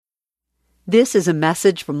This is a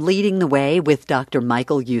message from Leading the Way with Dr.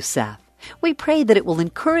 Michael Youssef. We pray that it will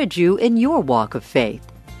encourage you in your walk of faith.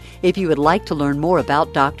 If you would like to learn more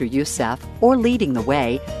about Dr. Youssef or Leading the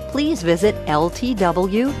Way, please visit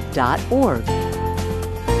ltw.org.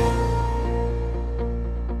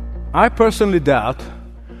 I personally doubt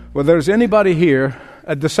whether there's anybody here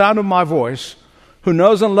at the sound of my voice who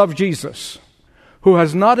knows and loves Jesus, who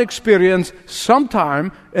has not experienced some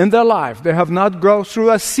time in their life, they have not gone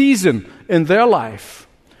through a season in their life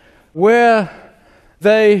where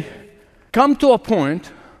they come to a point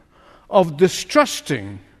of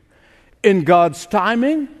distrusting in God's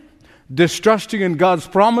timing, distrusting in God's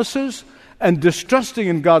promises, and distrusting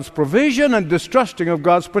in God's provision, and distrusting of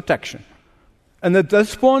God's protection. And at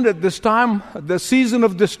this point, at this time, the season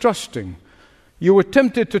of distrusting, you were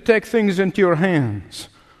tempted to take things into your hands,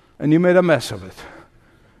 and you made a mess of it.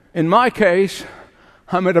 In my case,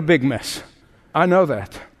 I made a big mess. I know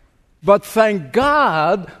that. But thank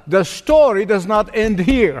God, the story does not end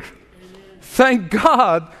here. Thank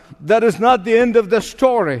God, that is not the end of the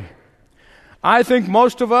story. I think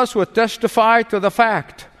most of us would testify to the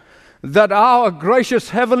fact that our gracious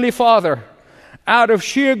Heavenly Father, out of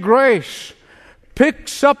sheer grace,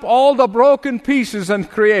 picks up all the broken pieces and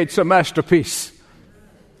creates a masterpiece.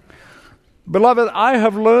 Beloved, I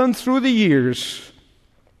have learned through the years,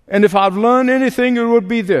 and if I've learned anything, it would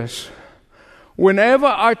be this. Whenever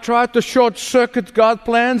I try to short-circuit God's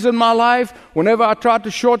plans in my life, whenever I try to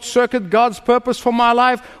short-circuit God's purpose for my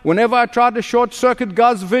life, whenever I try to short-circuit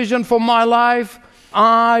God's vision for my life,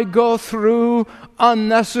 I go through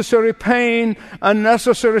unnecessary pain,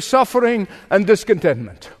 unnecessary suffering, and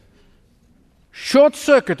discontentment.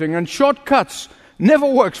 Short-circuiting and shortcuts never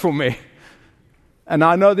works for me. And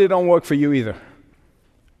I know they don't work for you either.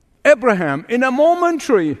 Abraham, in a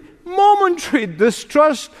momentary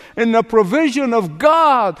distrust in the provision of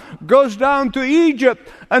God, goes down to Egypt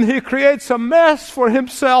and he creates a mess for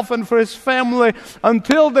himself and for his family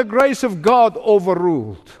until the grace of God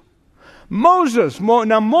overruled. Moses,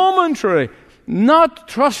 in a momentary, not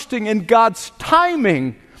trusting in God's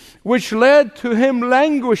timing, which led to him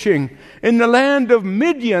languishing in the land of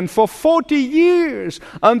Midian for 40 years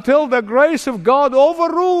until the grace of God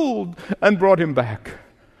overruled and brought him back.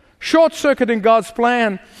 Short-circuiting God's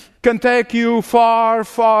plan can take you far,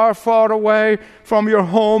 far, far away from your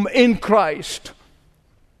home in Christ.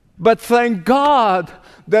 But thank God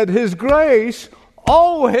that His grace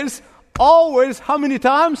always, how many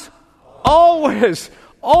times? Always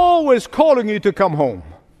calling you to come home.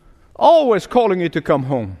 Always calling you to come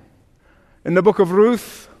home. In the book of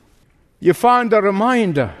Ruth, you find a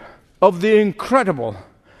reminder of the incredible,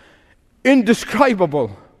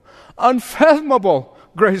 indescribable, unfathomable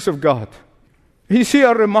grace of God. You see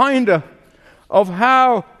a reminder of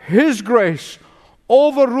how His grace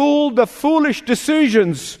overruled the foolish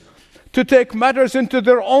decisions to take matters into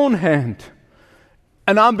their own hand.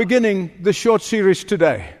 And I'm beginning the short series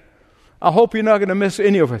today. I hope you're not going to miss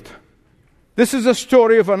any of it. This is a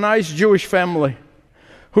story of a nice Jewish family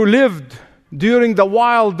who lived during the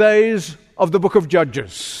wild days of the book of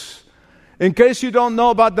Judges. In case you don't know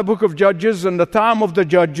about the book of Judges and the time of the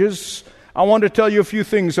Judges, I want to tell you a few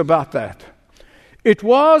things about that. It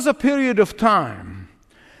was a period of time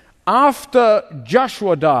after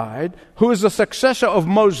Joshua died, who is the successor of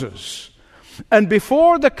Moses, and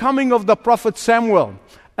before the coming of the prophet Samuel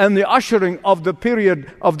and the ushering of the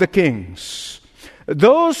period of the kings.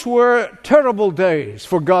 Those were terrible days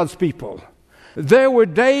for God's people. They were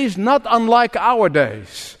days not unlike our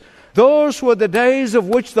days. Those were the days of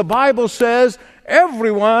which the Bible says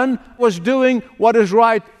everyone was doing what is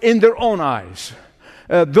right in their own eyes.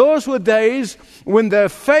 Those were days when their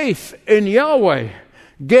faith in Yahweh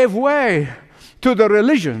gave way to the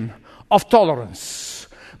religion of tolerance.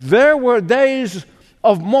 There were days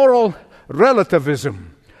of moral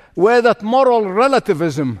relativism, where that moral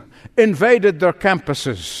relativism invaded their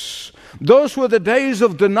campuses. Those were the days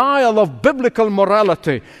of denial of biblical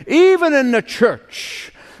morality, even in the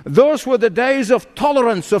church. Those were the days of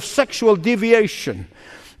tolerance of sexual deviation,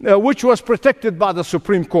 which was protected by the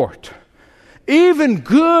Supreme Court. Even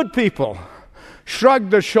good people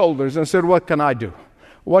shrugged their shoulders and said, "What can I do?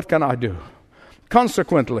 What can I do?"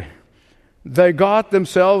 Consequently, they got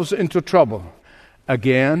themselves into trouble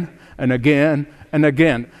again and again and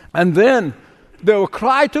again. And then they would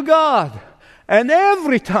cry to God. And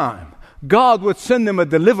every time, God would send them a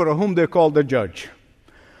deliverer whom they called the judge.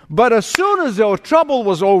 But as soon as their trouble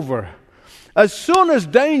was over, as soon as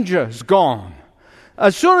danger is gone,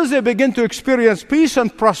 as soon as they begin to experience peace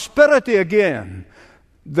and prosperity again,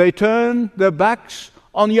 they turn their backs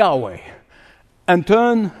on Yahweh and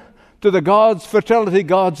turn to the fertility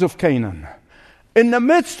gods of Canaan. In the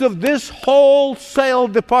midst of this wholesale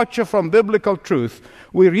departure from biblical truth,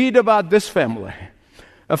 we read about this family.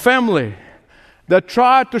 A family that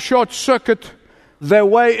tried to short-circuit their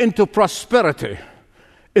way into prosperity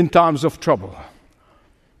in times of trouble.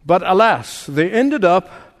 But alas, they ended up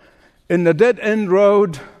in the dead-end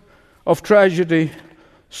road of tragedy,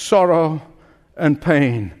 sorrow, and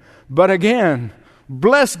pain. But again,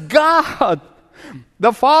 bless God,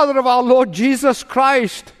 the Father of our Lord Jesus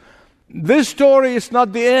Christ. This story is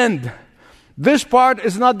not the end. This part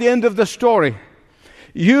is not the end of the story.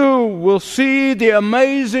 You will see the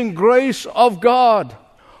amazing grace of God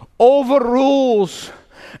overrules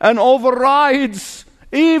and overrides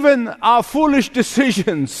even our foolish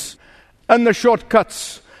decisions and the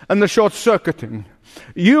shortcuts and the short-circuiting.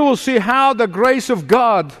 You will see how the grace of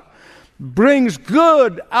God brings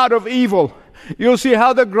good out of evil. You'll see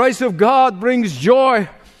how the grace of God brings joy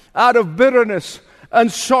out of bitterness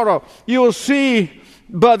and sorrow. You'll see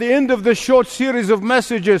by the end of this short series of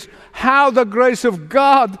messages how the grace of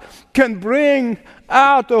God can bring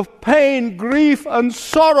out of pain, grief, and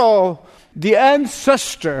sorrow the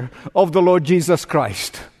ancestor of the Lord Jesus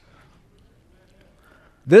Christ.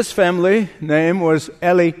 This family name was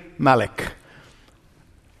Elimelech.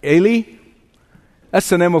 Eli, that's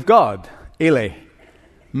the name of God. Eli.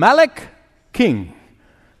 Malek, king.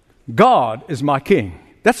 God is my king.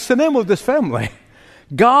 That's the name of this family.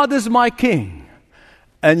 God is my king.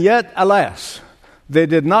 And yet, alas, they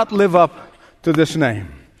did not live up to this name.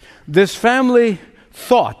 This family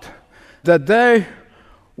thought that they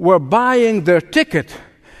were buying their ticket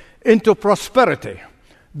into prosperity.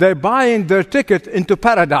 They're buying their ticket into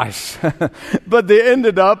paradise. But they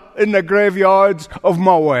ended up in the graveyards of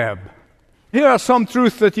Moab. Here are some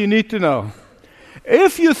truths that you need to know.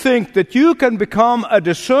 If you think that you can become a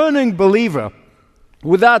discerning believer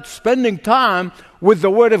without spending time with the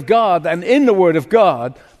Word of God and in the Word of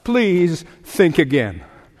God, please think again.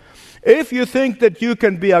 If you think that you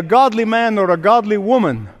can be a godly man or a godly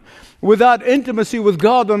woman without intimacy with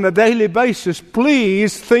God on a daily basis,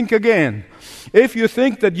 please think again. If you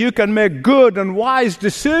think that you can make good and wise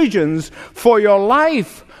decisions for your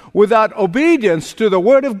life without obedience to the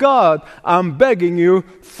Word of God, I'm begging you,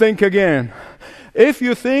 think again. If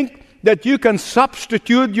you think that you can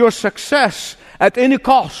substitute your success at any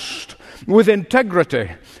cost with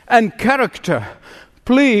integrity and character,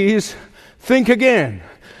 please think again.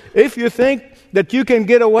 If you think that you can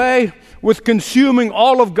get away with consuming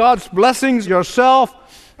all of God's blessings yourself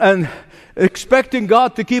and expecting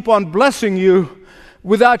God to keep on blessing you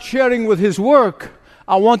without sharing with His work,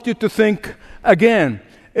 I want you to think again.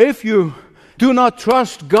 If you do not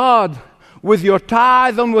trust God with your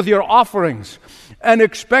tithe and with your offerings and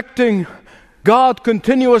expecting God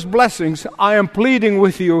continuous blessings, I am pleading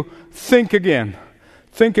with you, think again.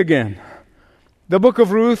 Think again. The book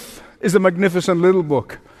of Ruth is a magnificent little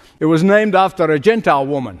book. It was named after a Gentile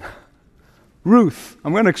woman, Ruth.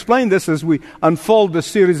 I'm going to explain this as we unfold this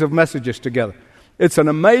series of messages together. It's an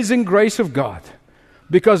amazing grace of God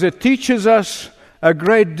because it teaches us a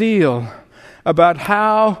great deal about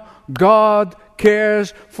how God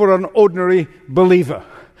cares for an ordinary believer.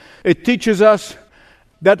 It teaches us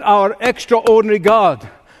that our extraordinary God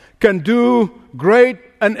can do great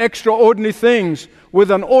and extraordinary things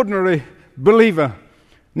with an ordinary believer.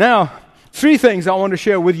 Now, 3 things I want to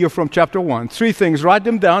share with you from chapter 1. 3 things. Write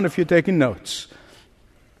them down if you're taking notes.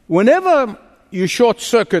 Whenever you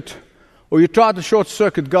short-circuit or you try to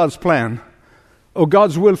short-circuit God's plan or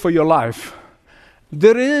God's will for your life,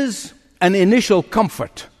 there is an initial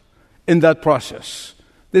comfort in that process.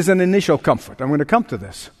 There's an initial comfort. I'm going to come to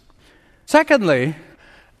this. Secondly,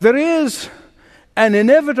 there is an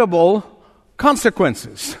inevitable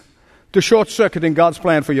consequences to short-circuiting God's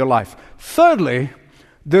plan for your life. Thirdly,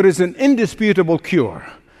 there is an indisputable cure.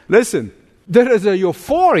 Listen, there is a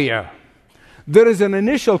euphoria. There is an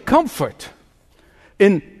initial comfort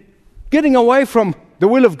in getting away from the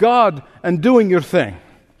will of God and doing your thing.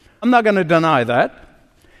 I'm not going to deny that.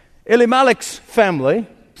 Elimelech's family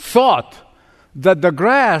thought that the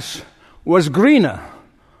grass was greener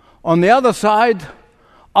on the other side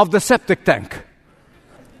of the septic tank.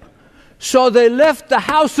 So they left the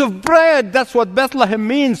house of bread. That's what Bethlehem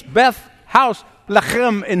means. Beth, house,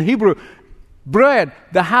 Lachem in Hebrew. Bread,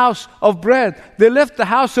 the house of bread. They left the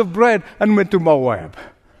house of bread and went to Moab.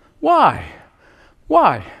 Why?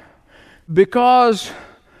 Why? Because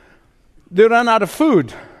they ran out of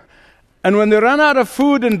food. And when they ran out of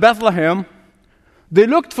food in Bethlehem, they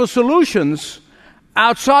looked for solutions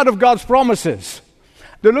outside of God's promises.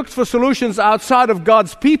 They looked for solutions outside of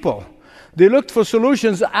God's people. They looked for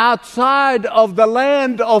solutions outside of the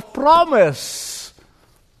land of promise.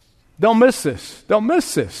 Don't miss this. Don't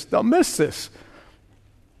miss this. Don't miss this.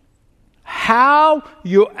 How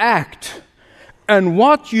you act and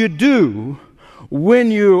what you do when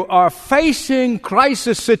you are facing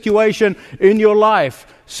crisis situation in your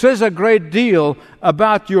life says a great deal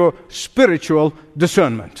about your spiritual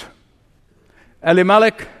discernment.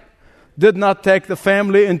 Elimelech did not take the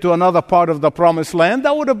family into another part of the promised land.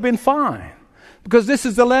 That would have been fine, because this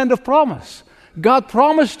is the land of promise. God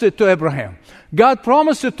promised it to Abraham. God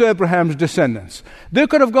promised it to Abraham's descendants. They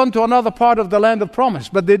could have gone to another part of the land of promise,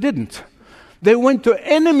 but they didn't. They went to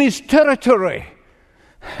enemy's territory.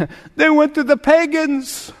 They went to the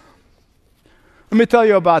pagans. Let me tell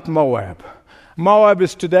you about Moab. Moab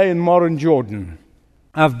is today in modern Jordan.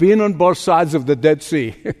 I've been on both sides of the Dead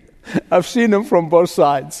Sea. I've seen them from both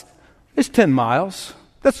sides. It's 10 miles.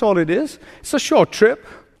 That's all it is. It's a short trip.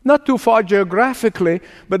 Not too far geographically,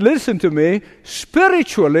 but listen to me,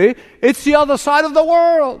 spiritually, it's the other side of the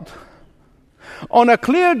world. On a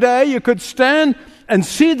clear day, you could stand and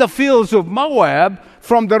see the fields of Moab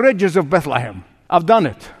from the ridges of Bethlehem. I've done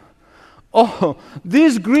it. Oh,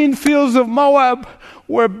 these green fields of Moab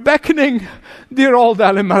were beckoning dear old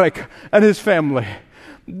Elimelech and his family.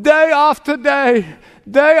 Day after day,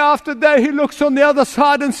 he looks on the other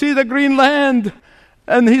side and sees the green land.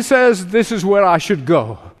 And he says, this is where I should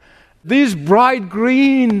go. These bright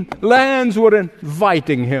green lands were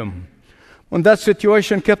inviting him. When that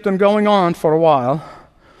situation kept on going on for a while,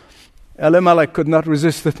 Elimelech could not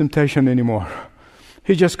resist the temptation anymore.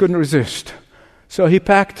 He just couldn't resist. So he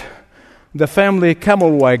packed the family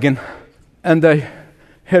camel wagon and they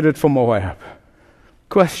headed for Moab.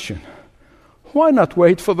 Question: why not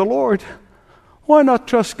wait for the Lord? Why not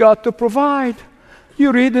trust God to provide?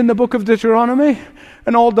 You read in the book of Deuteronomy,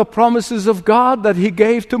 and all the promises of God that He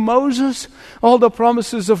gave to Moses, all the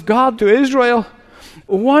promises of God to Israel.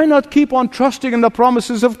 Why not keep on trusting in the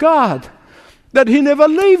promises of God? That He never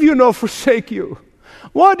leave you nor forsake you.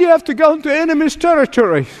 Why do you have to go into enemy's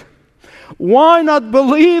territory? Why not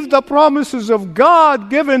believe the promises of God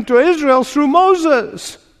given to Israel through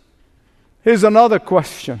Moses? Here's another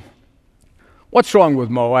question. What's wrong with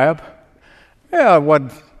Moab? Yeah,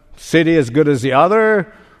 one city is good as the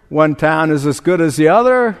other. One town is as good as the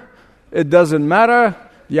other. It doesn't matter.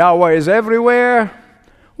 Yahweh is everywhere.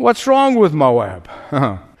 What's wrong with Moab?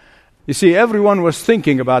 You see, everyone was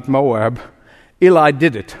thinking about Moab. Eli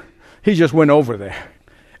did it. He just went over there.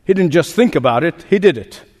 He didn't just think about it, he did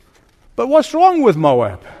it. But what's wrong with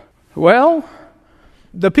Moab? Well,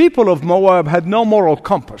 the people of Moab had no moral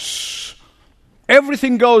compass.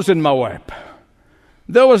 Everything goes in Moab.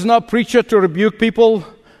 There was no preacher to rebuke people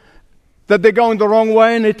that they're going the wrong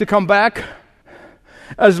way and need to come back.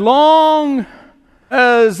 As long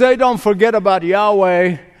as they don't forget about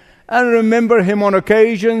Yahweh and remember Him on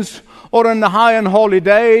occasions or on the high and holy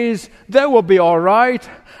days, they will be all right.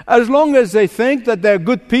 As long as they think that they're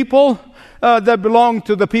good people that belong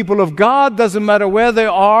to the people of God, doesn't matter where they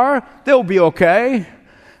are, they'll be okay.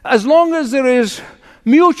 As long as there is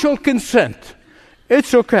mutual consent,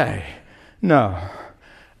 it's okay. No.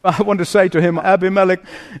 I want to say to him, Abimelech,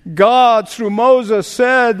 God through Moses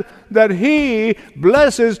said that He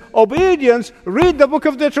blesses obedience. Read the book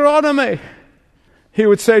of Deuteronomy. He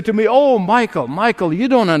would say to me, oh, Michael, you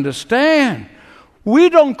don't understand. We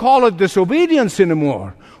don't call it disobedience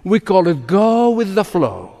anymore. We call it go with the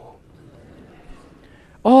flow.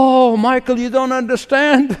 Oh, Michael, you don't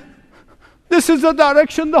understand. This is the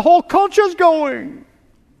direction the whole culture's going.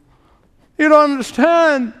 You don't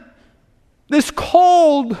understand. This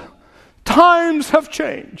cold, times have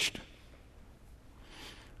changed.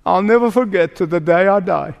 I'll never forget to the day I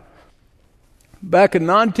die. Back in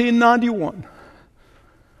 1991,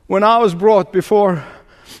 when I was brought before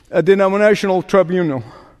a denominational tribunal,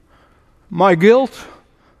 my guilt,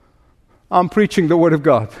 I'm preaching the Word of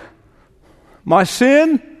God. My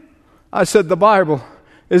sin, I said the Bible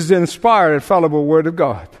is the inspired, infallible Word of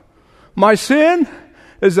God. My sin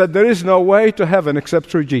is that there is no way to heaven except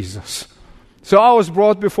through Jesus. So I was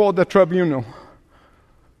brought before the tribunal.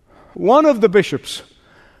 One of the bishops,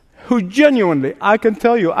 who genuinely, I can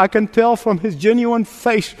tell from his genuine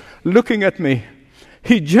face looking at me,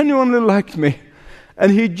 he genuinely liked me,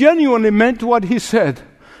 and he genuinely meant what he said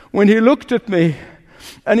when he looked at me,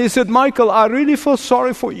 and he said, Michael, I really feel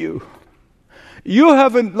sorry for you. You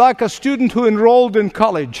haven't, like a student who enrolled in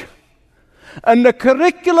college, and the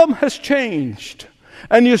curriculum has changed,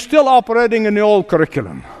 and you're still operating in the old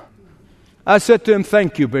curriculum. I said to him,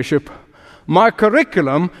 thank you, Bishop. My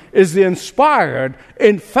curriculum is the inspired,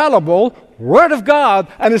 infallible Word of God,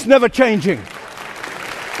 and it's never changing.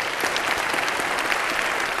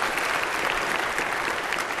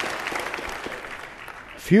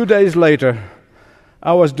 A few days later,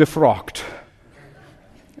 I was defrocked.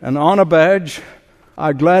 An honor badge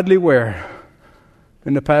I gladly wear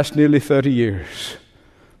in the past nearly 30 years.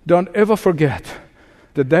 Don't ever forget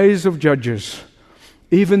the days of Judges.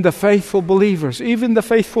 Even the faithful believers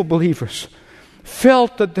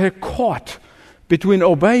felt that they're caught between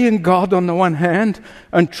obeying God on the one hand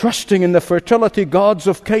and trusting in the fertility gods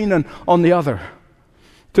of Canaan on the other.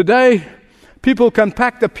 Today, people can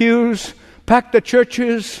pack the pews, pack the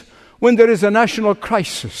churches when there is a national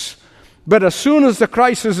crisis. But as soon as the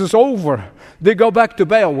crisis is over, they go back to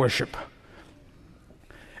Baal worship.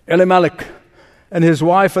 Elimelech and his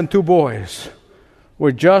wife and 2 boys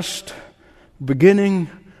were just beginning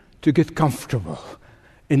to get comfortable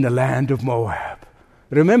in the land of Moab.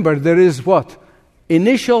 Remember, there is what?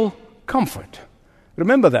 Initial comfort.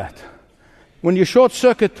 Remember that. When you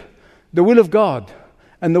short-circuit the will of God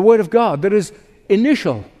and the Word of God, there is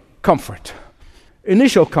initial comfort.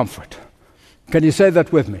 Initial comfort. Can you say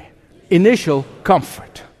that with me? Initial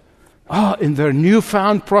comfort. In their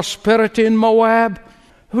newfound prosperity in Moab,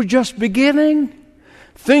 we're just beginning.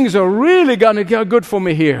 Things are really going to get good for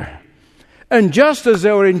me here. And just as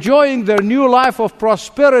they were enjoying their new life of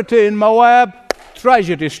prosperity in Moab,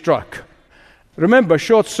 tragedy struck. Remember,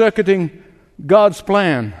 short-circuiting God's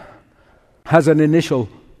plan has an initial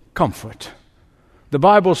comfort. The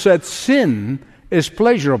Bible said sin is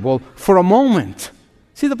pleasurable for a moment.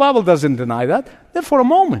 See, the Bible doesn't deny that. They're for a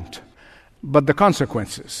moment. But the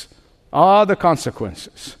consequences are the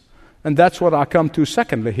consequences. And that's what I come to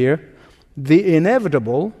secondly here, the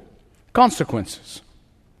inevitable consequences.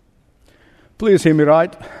 Please hear me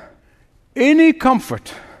right. Any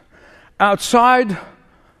comfort outside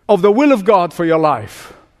of the will of God for your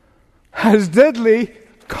life has deadly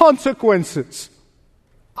consequences.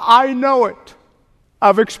 I know it.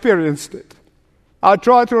 I've experienced it. I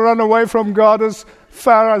tried to run away from God as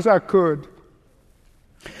far as I could.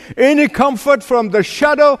 Any comfort from the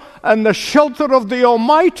shadow and the shelter of the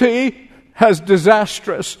Almighty has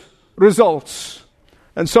disastrous results.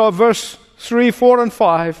 And so verse 3, 4, and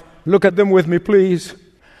 5, look at them with me, please.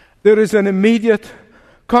 There is an immediate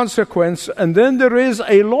consequence, and then there is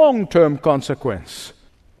a long-term consequence.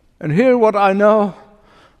 And here what I know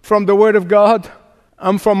from the Word of God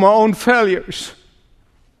and from my own failures.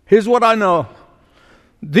 Here's what I know.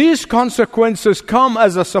 These consequences come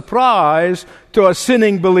as a surprise to a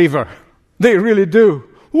sinning believer. They really do.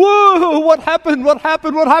 Whoa, what happened? What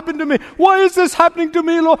happened? What happened to me? Why is this happening to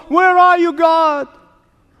me, Lord? Where are you, God?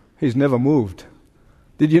 He's never moved.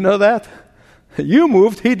 Did you know that? You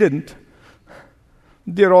moved, he didn't.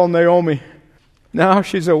 Dear old Naomi. Now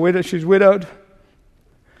she's a widow. She's widowed.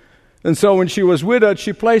 And so when she was widowed,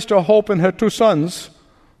 she placed her hope in her 2 sons.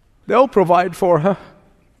 They'll provide for her.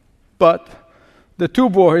 But the 2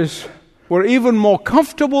 boys were even more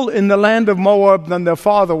comfortable in the land of Moab than their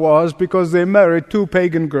father was because they married 2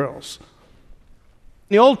 pagan girls.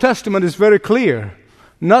 The Old Testament is very clear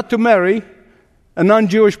not to marry a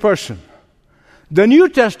non-Jewish person. The New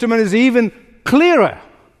Testament is even clearer.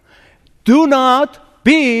 Do not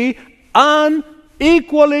be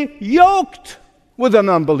unequally yoked with an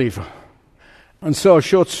unbeliever. And so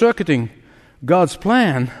short-circuiting God's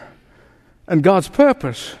plan and God's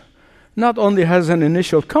purpose not only has an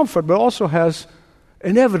initial comfort, but also has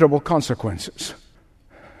inevitable consequences.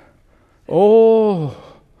 Oh,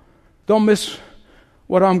 don't miss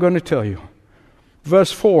what I'm going to tell you.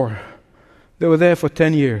 Verse 4, they were there for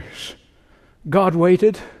 10 years. God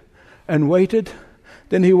waited and waited.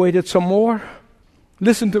 Then he waited some more.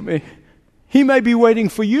 Listen to me. He may be waiting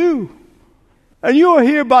for you. And you are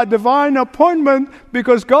here by divine appointment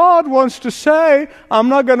because God wants to say, I'm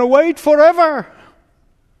not going to wait forever.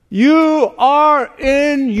 You are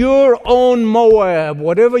in your own Moab,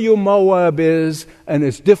 whatever your Moab is, and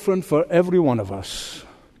it's different for every one of us.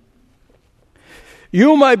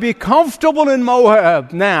 You might be comfortable in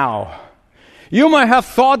Moab now. You might have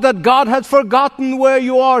thought that God had forgotten where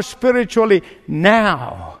you are spiritually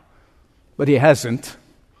now. But He hasn't.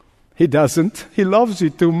 He doesn't. He loves you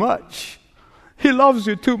too much. He loves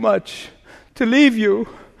you too much to leave you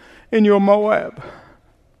in your Moab.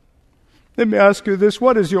 Let me ask you this.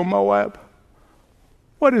 What is your Moab?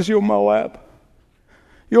 What is your Moab?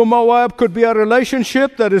 Your Moab could be a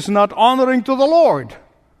relationship that is not honoring to the Lord.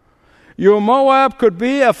 Your Moab could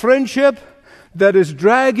be a friendship that is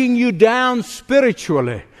dragging you down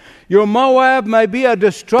spiritually. Your Moab may be a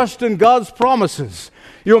distrust in God's promises.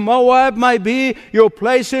 Your Moab might be your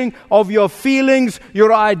placing of your feelings,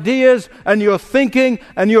 your ideas, and your thinking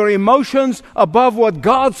and your emotions above what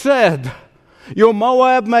God said. Your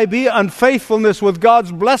Moab may be unfaithfulness with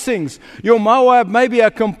God's blessings. Your Moab may be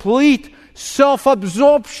a complete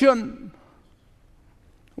self-absorption.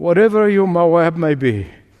 Whatever your Moab may be,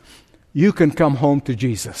 you can come home to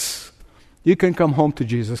Jesus. You can come home to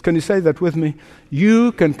Jesus. Can you say that with me?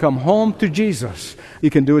 You can come home to Jesus. You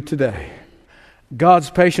can do it today. God's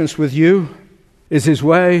patience with you is His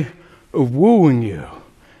way of wooing you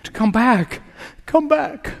to come back. Come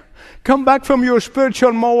back. Come back from your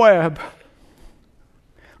spiritual Moab.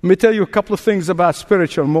 Let me tell you a couple of things about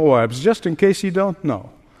spiritual Moabs, just in case you don't know.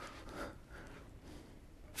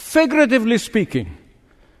 Figuratively speaking,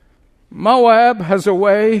 Moab has a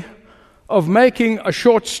way of making a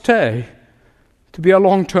short stay to be a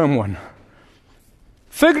long-term one.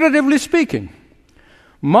 Figuratively speaking,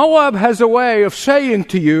 Moab has a way of saying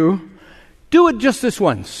to you, do it just this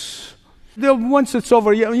once. Once it's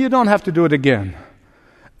over, you don't have to do it again.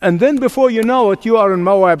 And then before you know it, you are in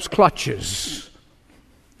Moab's clutches.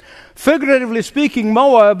 Figuratively speaking,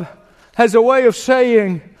 Moab has a way of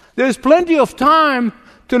saying, there's plenty of time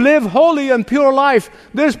to live holy and pure life.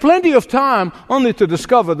 There's plenty of time only to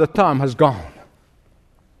discover that time has gone.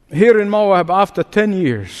 Here in Moab, after 10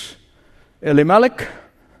 years, Elimelech,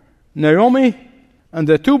 Naomi, and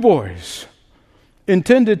their 2 boys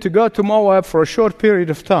intended to go to Moab for a short period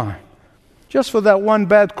of time, just for that one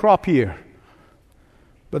bad crop year.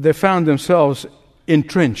 But they found themselves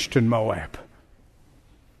entrenched in Moab.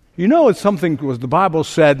 You know, it's something was the Bible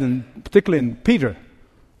said, and particularly in Peter,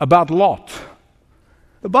 about Lot.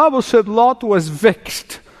 The Bible said Lot was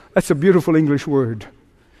vexed. That's a beautiful English word.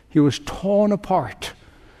 He was torn apart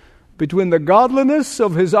between the godliness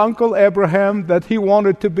of his uncle Abraham that he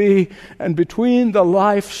wanted to be and between the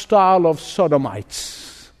lifestyle of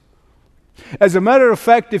Sodomites. As a matter of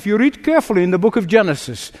fact, if you read carefully in the book of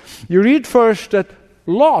Genesis, you read first that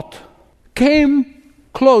Lot came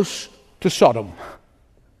close to Sodom.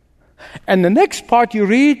 And the next part you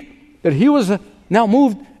read that he was now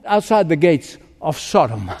moved outside the gates of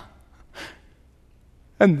Sodom.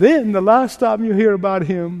 And then the last time you hear about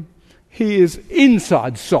him, he is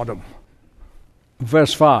inside Sodom.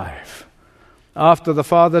 Verse 5. After the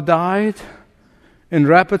father died, in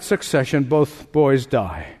rapid succession, both boys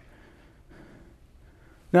die.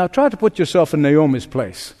 Now try to put yourself in Naomi's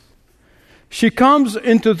place. She comes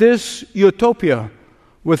into this utopia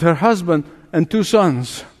with her husband and 2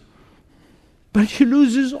 sons. But she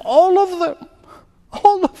loses all of them.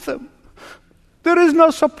 All of them. There is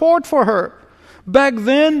no support for her. Back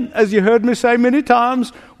then, as you heard me say many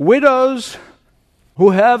times, widows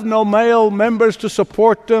who have no male members to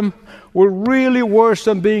support them were really worse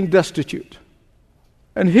than being destitute.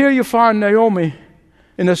 And here you find Naomi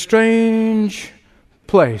in a strange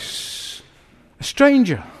place. A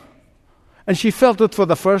stranger. And she felt it for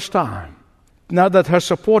the first time, now that her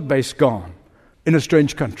support base gone, in a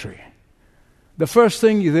strange country. The first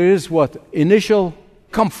thing, there is what? Initial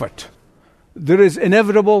comfort. There is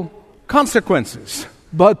inevitable consequences.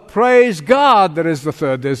 But praise God, there is the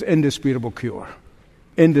third. There's indisputable cure.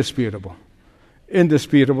 Indisputable.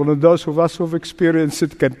 Indisputable. And those of us who have experienced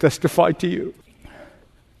it can testify to you.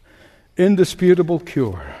 Indisputable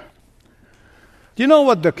cure. Do you know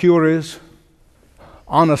what the cure is?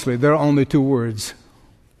 Honestly, there are only 2 words.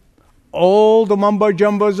 All the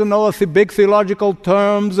mumbo-jumbos and all the big theological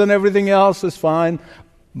terms and everything else is fine,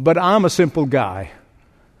 but I'm a simple guy.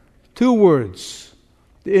 2 words,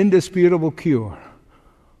 the indisputable cure.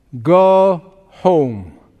 Go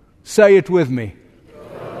home. Say it with me. Go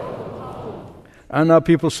home. I know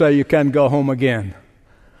people say you can't go home again.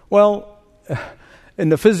 Well, in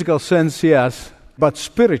the physical sense, yes, but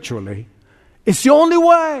spiritually, it's the only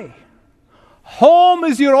way. Home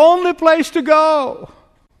is your only place to go.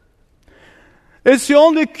 It's the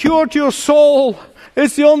only cure to your soul.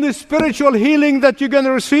 It's the only spiritual healing that you're going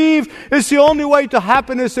to receive. It's the only way to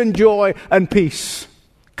happiness and joy and peace.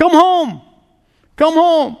 Come home. Come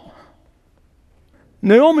home.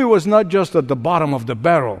 Naomi was not just at the bottom of the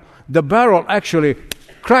barrel. The barrel actually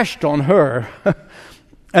crashed on her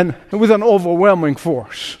and with an overwhelming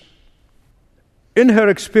force. In her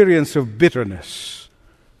experience of bitterness,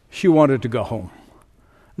 she wanted to go home.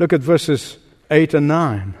 Look at verses 8 and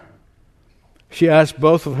 9. She asked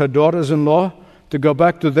both of her daughters-in-law to go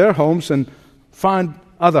back to their homes and find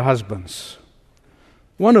other husbands.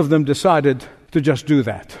 One of them decided to just do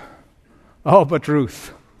that. Oh, but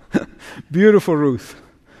Ruth, beautiful Ruth,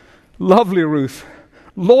 lovely Ruth,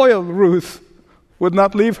 loyal Ruth, would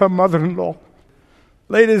not leave her mother-in-law.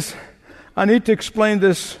 Ladies, I need to explain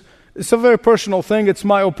this. It's a very personal thing. It's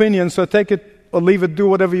my opinion, so take it or leave it. Do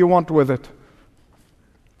whatever you want with it.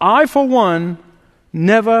 I, for one,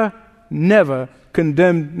 never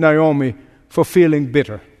condemned Naomi for feeling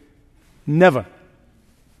bitter. Never.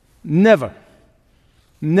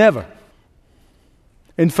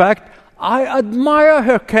 In fact, I admire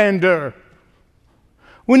her candor.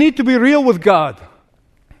 We need to be real with God.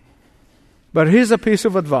 But here's a piece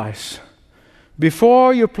of advice.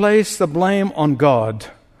 Before you place the blame on God,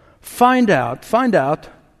 find out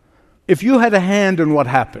if you had a hand in what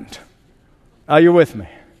happened. Are you with me?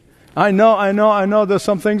 I know there's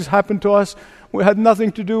some things happened to us. We had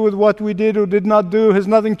nothing to do with what we did or did not do. It has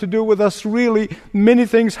nothing to do with us really. Many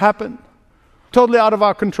things happen. Totally out of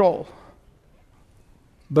our control.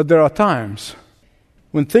 But there are times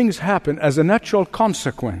when things happen as a natural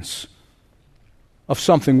consequence of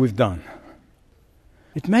something we've done.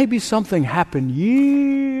 It may be something happened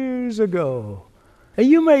years ago, and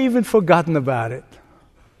you may even forgotten about it.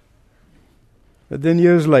 But then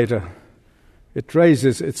years later, it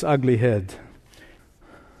raises its ugly head.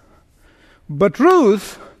 But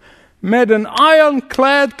Ruth made an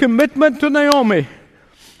ironclad commitment to Naomi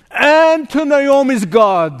and to Naomi's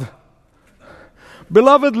God.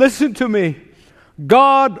 Beloved, listen to me.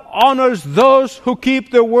 God honors those who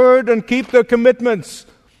keep their word and keep their commitments.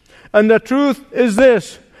 And the truth is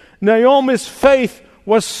this: Naomi's faith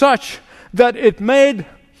was such that it made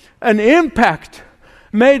an impact,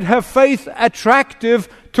 made her faith attractive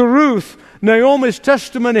to Ruth. Naomi's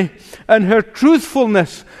testimony and her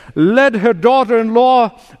truthfulness led her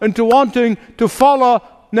daughter-in-law into wanting to follow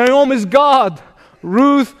Naomi's God.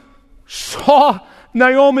 Ruth saw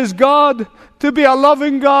Naomi's God to be a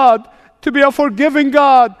loving God, to be a forgiving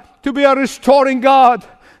God, to be a restoring God,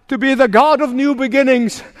 to be the God of new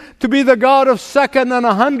beginnings, to be the God of second and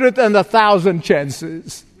 100 and 1,000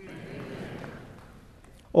 chances.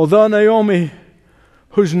 Although Naomi,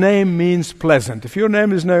 whose name means pleasant. If your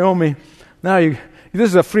name is Naomi, this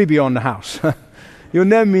is a freebie on the house. Your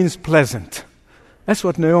name means pleasant. That's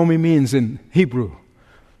what Naomi means in Hebrew.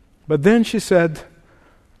 But then she said,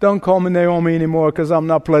 don't call me Naomi anymore because I'm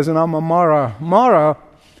not pleasant. I'm a Mara. Mara,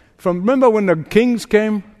 remember when the kings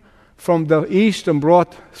came from the east and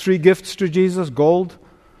brought 3 gifts to Jesus? Gold,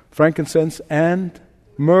 frankincense, and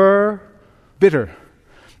myrrh, bitter.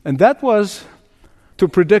 And that was to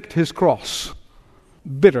predict his cross.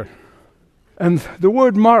 Bitter. And the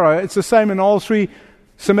word Mara, it's the same in all 3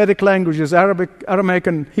 Semitic languages, Arabic, Aramaic,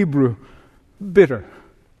 and Hebrew. Bitter.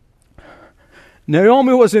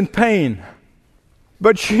 Naomi was in pain,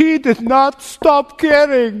 but she did not stop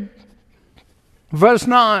caring. Verse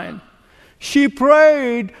 9, she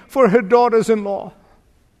prayed for her daughters-in-law.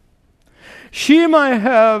 She might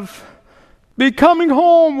have been coming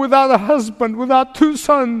home without a husband, without 2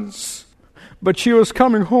 sons, but she was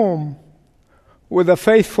coming home with a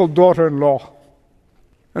faithful daughter-in-law.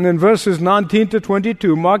 And in verses 19 to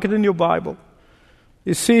 22, mark it in your Bible,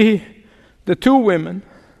 you see the 2 women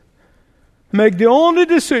make the only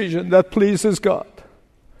decision that pleases God.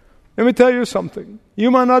 Let me tell you something.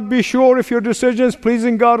 You might not be sure if your decision is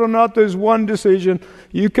pleasing God or not. There's one decision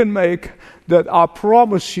you can make that I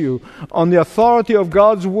promise you, on the authority of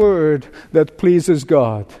God's word, that pleases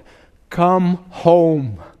God. Come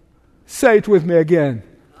home. Say it with me again.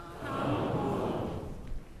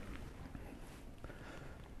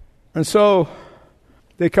 And so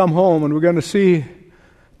they come home, and we're going to see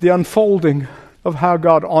the unfolding of how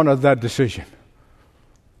God honored that decision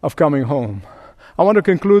of coming home. I want to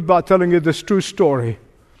conclude by telling you this true story.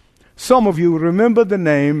 Some of you remember the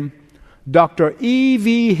name Dr.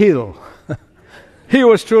 E.V. Hill. He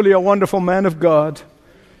was truly a wonderful man of God,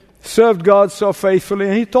 served God so faithfully,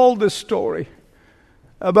 and he told this story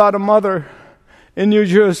about a mother in New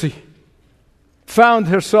Jersey. Found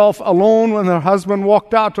herself alone when her husband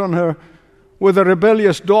walked out on her with a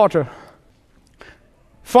rebellious daughter.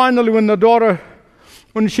 Finally,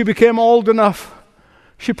 when she became old enough,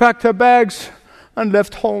 she packed her bags and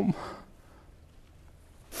left home.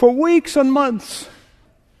 For weeks and months,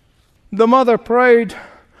 the mother prayed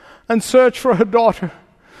and searched for her daughter,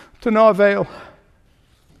 to no avail.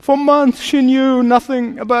 For months, she knew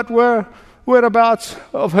nothing about whereabouts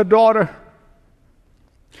of her daughter.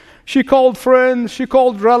 She called friends, she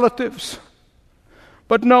called relatives,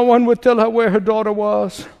 but no one would tell her where her daughter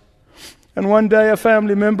was. And one day a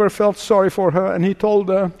family member felt sorry for her, and he told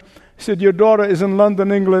her, he said, your daughter is in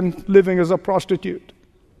London, England, living as a prostitute.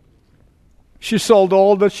 She sold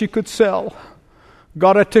all that she could sell,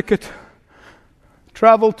 got a ticket,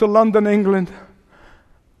 traveled to London, England,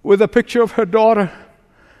 with a picture of her daughter,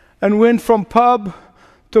 and went from pub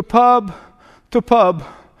to pub to pub,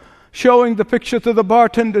 showing the picture to the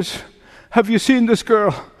bartenders. Have you seen this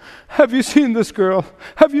girl? Have you seen this girl?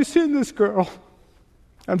 Have you seen this girl?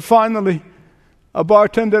 And finally, a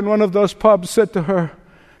bartender in one of those pubs said to her,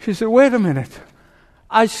 she said, wait a minute.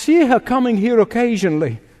 I see her coming here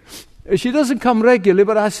occasionally. She doesn't come regularly,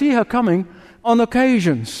 but I see her coming on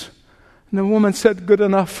occasions. And the woman said, good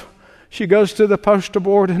enough. She goes to the poster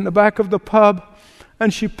board in the back of the pub,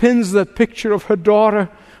 and she pins that picture of her daughter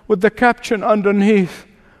with the caption underneath,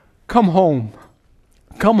 come home,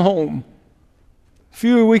 come home. A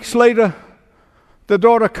few weeks later, the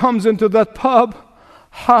daughter comes into that pub,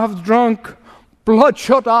 half drunk,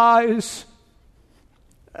 bloodshot eyes,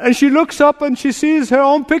 and she looks up and she sees her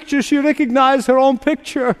own picture. She recognized her own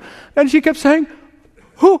picture, and she kept saying,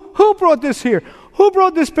 who brought this here? Who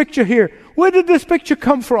brought this picture here? Where did this picture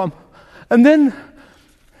come from? And then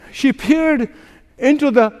she peered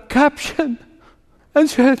into the caption and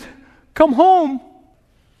said, come home.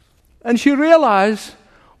 And she realized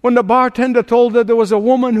when the bartender told her there was a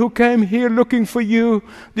woman who came here looking for you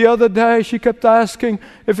the other day, she kept asking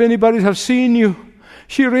if anybody have seen you.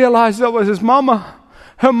 She realized that was his mama.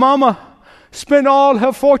 Her mama spent all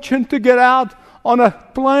her fortune to get out on a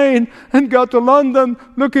plane and go to London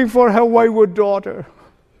looking for her wayward daughter.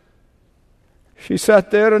 She sat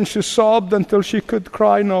there and she sobbed until she could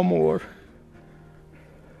cry no more.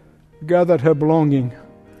 Gathered her belonging,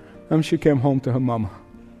 and she came home to her mama.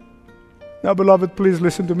 Now, beloved, please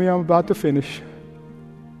listen to me. I'm about to finish.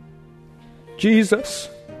 Jesus,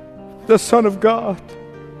 the Son of God,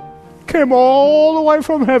 came all the way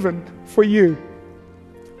from heaven for you.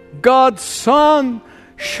 God's Son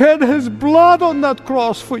shed His blood on that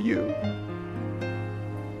cross for you.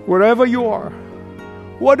 Wherever you are,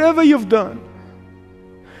 whatever you've done,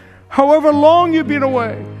 however long you've been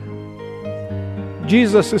away,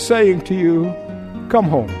 Jesus is saying to you, come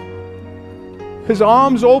home. His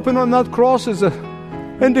arms open on that cross is an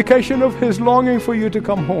indication of His longing for you to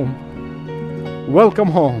come home. Welcome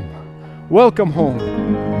home. Welcome home.